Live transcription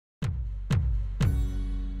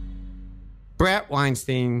Bret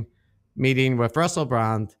Weinstein meeting with Russell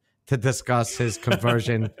Brand to discuss his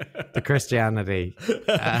conversion to Christianity.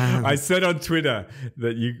 I said on Twitter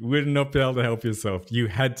that you would not be able to help yourself. You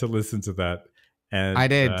had to listen to that. And I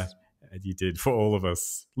did. And you did, for all of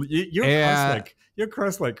us. You're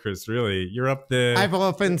Christ-like, Chris, really. You're up there. I've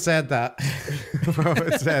often said that.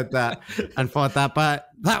 And thought that, but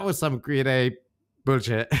that was some grade A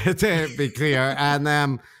bullshit, to be clear. And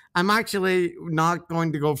I'm actually not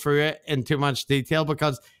going to go through it in too much detail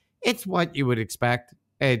because it's what you would expect.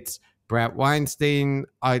 It's Bret Weinstein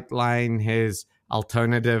outlining his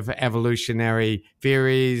alternative evolutionary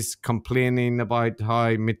theories, complaining about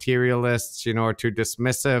how materialists, are too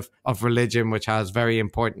dismissive of religion, which has very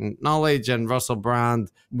important knowledge, and Russell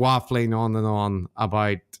Brand waffling on and on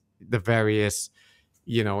about the various,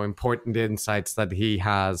 important insights that he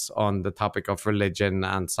has on the topic of religion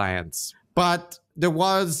and science. But there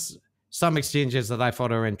was some exchanges that I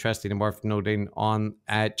thought are interesting and worth noting on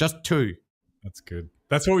just two. That's good.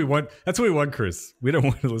 That's what we want. That's what we want, Chris. We don't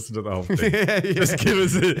want to listen to the whole thing. Just give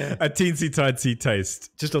us a teensy-tiny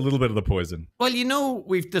taste. Just a little bit of the poison. Well,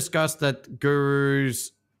 we've discussed that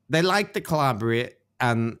gurus, they like to collaborate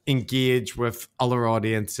and engage with other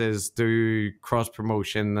audiences, do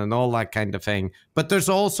cross-promotion and all that kind of thing. But there's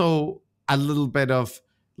also a little bit of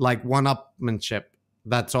like one-upmanship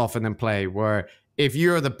that's often in play, where if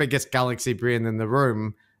you're the biggest galaxy brain in the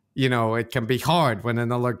room, it can be hard when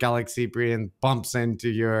another galaxy brain bumps into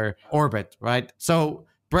your orbit, right? So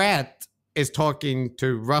Bret is talking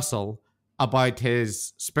to Russell about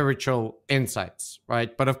his spiritual insights,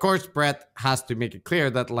 right? But of course, Bret has to make it clear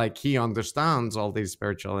that he understands all these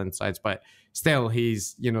spiritual insights, but still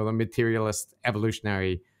he's, the materialist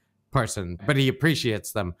evolutionary person, but he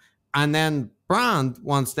appreciates them. And then Brand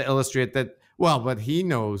wants to illustrate that, but he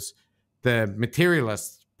knows the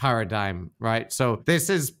materialist paradigm, right? So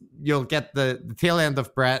you'll get the tail end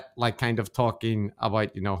of Bret kind of talking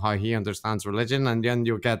about, how he understands religion, and then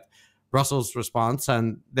you'll get Russell's response,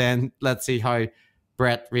 and then let's see how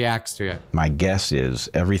Bret reacts to it. My guess is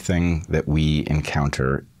everything that we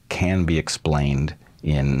encounter can be explained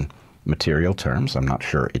in material terms. I'm not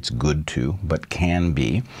sure it's good to, but can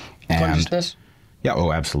be. Consciousness? Yeah,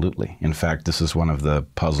 absolutely. In fact, this is one of the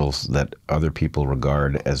puzzles that other people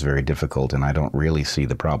regard as very difficult, and I don't really see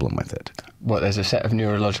the problem with it. There's a set of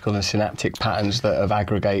neurological and synaptic patterns that have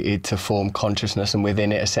aggregated to form consciousness, and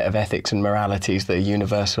within it a set of ethics and moralities that are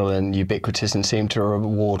universal and ubiquitous and seem to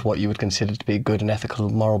reward what you would consider to be good and ethical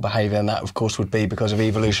moral behaviour, and that, of course, would be because of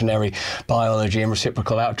evolutionary biology and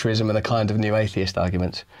reciprocal altruism and the kind of new atheist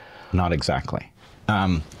arguments. Not exactly.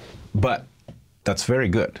 But that's very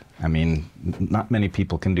good. I mean, not many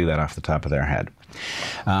people can do that off the top of their head.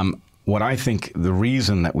 What I think the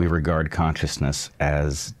reason that we regard consciousness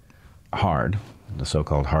as hard, the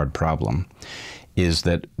so-called hard problem, is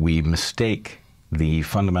that we mistake the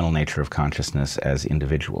fundamental nature of consciousness as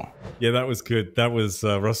individual. Yeah, that was good. That was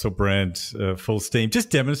Russell Brand, full steam, just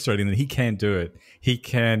demonstrating that he can do it.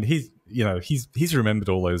 He's remembered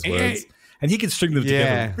all those words, and he can string them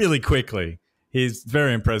together really quickly. He's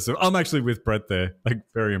very impressive. I'm actually with Bret there.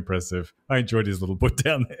 Very impressive. I enjoyed his little put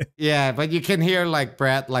down there. Yeah, but you can hear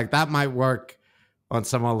Bret, that might work on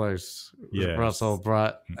some others. Yes. Russell,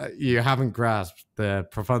 Bret, you haven't grasped the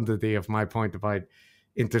profundity of my point about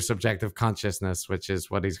intersubjective consciousness, which is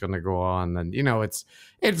what he's going to go on. And,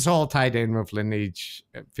 it's all tied in with lineage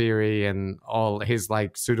theory and all his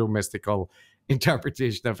pseudo-mystical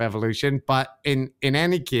interpretation of evolution. But in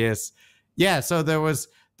any case, so there was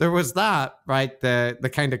that, right?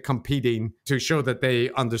 The kind of competing to show that they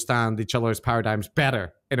understand each other's paradigms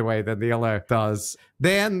better in a way than the other does.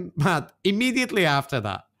 Then, Matt, immediately after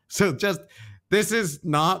that, this is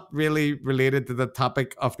not really related to the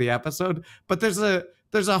topic of the episode, but there's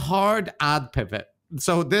a hard ad pivot.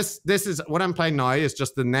 So this is what I'm playing now is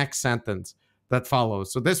just the next sentence that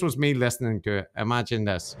follows. So this was me listening to it. Imagine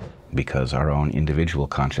this. Because our own individual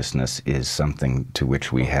consciousness is something to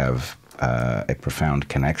which we have a profound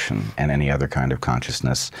connection, and any other kind of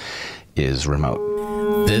consciousness is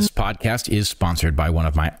remote. This podcast is sponsored by one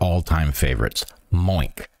of my all-time favorites,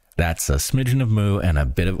 MOINK. That's a smidgen of moo and a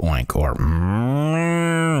bit of oink, or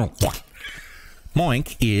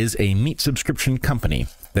MOINK is a meat subscription company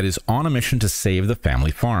that is on a mission to save the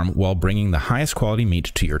family farm while bringing the highest quality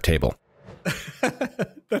meat to your table.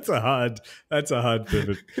 That's a hard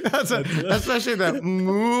pivot. Especially the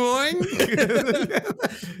MOINK.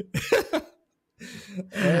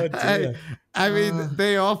 I mean,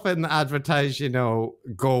 they often advertise,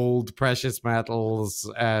 gold, precious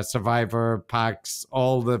metals, survivor packs,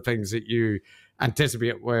 all the things that you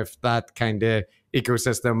anticipate with that kind of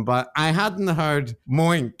ecosystem. But I hadn't heard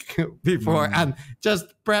MOINK before, and just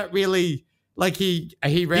Bret really, like, he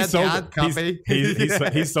read the ad copy.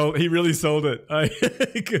 He really sold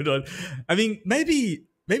it. Good on. I mean, maybe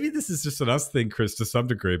this is just an us thing, Chris, to some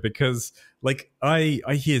degree, because like I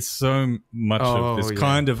hear so much of this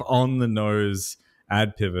kind of on the nose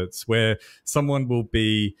ad pivots where someone will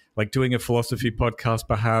be like doing a philosophy podcast,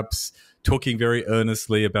 perhaps talking very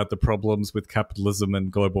earnestly about the problems with capitalism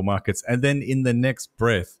and global markets, and then in the next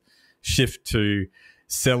breath shift to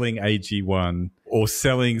selling AG1 or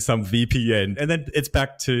selling some VPN, and then it's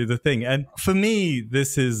back to the thing. And for me,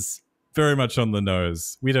 this is very much on the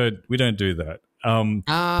nose. We don't do that.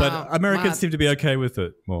 But Americans seem to be okay with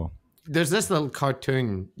it more. There's this little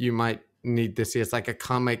cartoon you might need to see. It's like a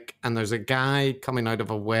comic, and there's a guy coming out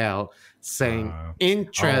of a well saying,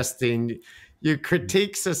 interesting, you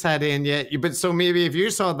critique society, and yet but so maybe if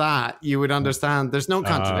you saw that, you would understand there's no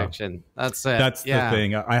contradiction. That's it. That's the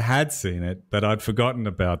thing. I had seen it, but I'd forgotten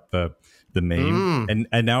about the meme,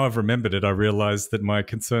 and now I've remembered it. I realized that my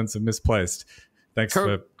concerns are misplaced. Thanks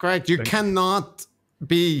for correct. You cannot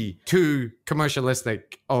be too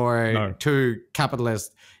commercialistic or too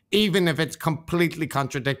capitalist, even if it's completely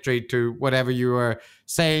contradictory to whatever you are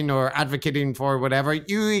saying or advocating for. Whatever,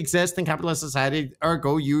 you exist in capitalist society,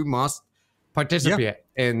 ergo you must participate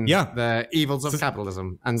in the evils of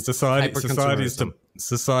capitalism and society's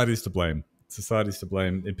to blame. Society's to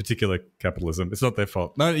blame, in particular capitalism. It's not their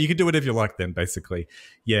fault. No, you can do whatever you like then, basically.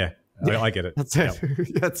 I get it. That's it.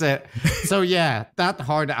 That's it. So that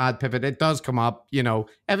hard ad pivot, it does come up. You know,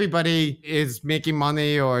 everybody is making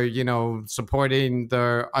money or, you know, supporting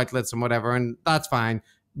their outlets and whatever, and that's fine.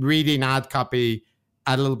 Reading ad copy,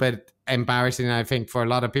 a little bit embarrassing, I think, for a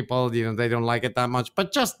lot of people. You know, they don't like it that much.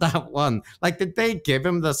 But just that one, like, did they give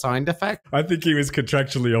him the sound effect? I think he was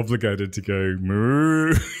contractually obligated to go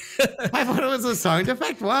moo. I thought it was a sound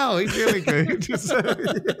effect. Wow, he's really good.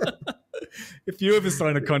 If you ever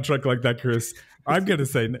sign a contract like that, Chris, I'm going to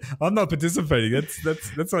say I'm not participating.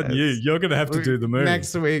 That's on you. You're going to have to do the moo.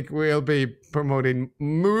 Next week we'll be promoting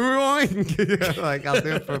MOOINK. Like, I'll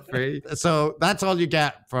do it for free. So that's all you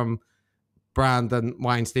get from Brandon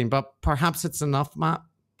Weinstein. But perhaps it's enough, Matt.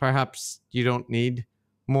 Perhaps you don't need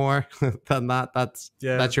more than that. That's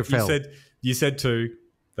your fill. You said two.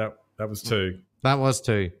 That was two. That was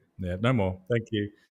two. Yeah, no more. Thank you.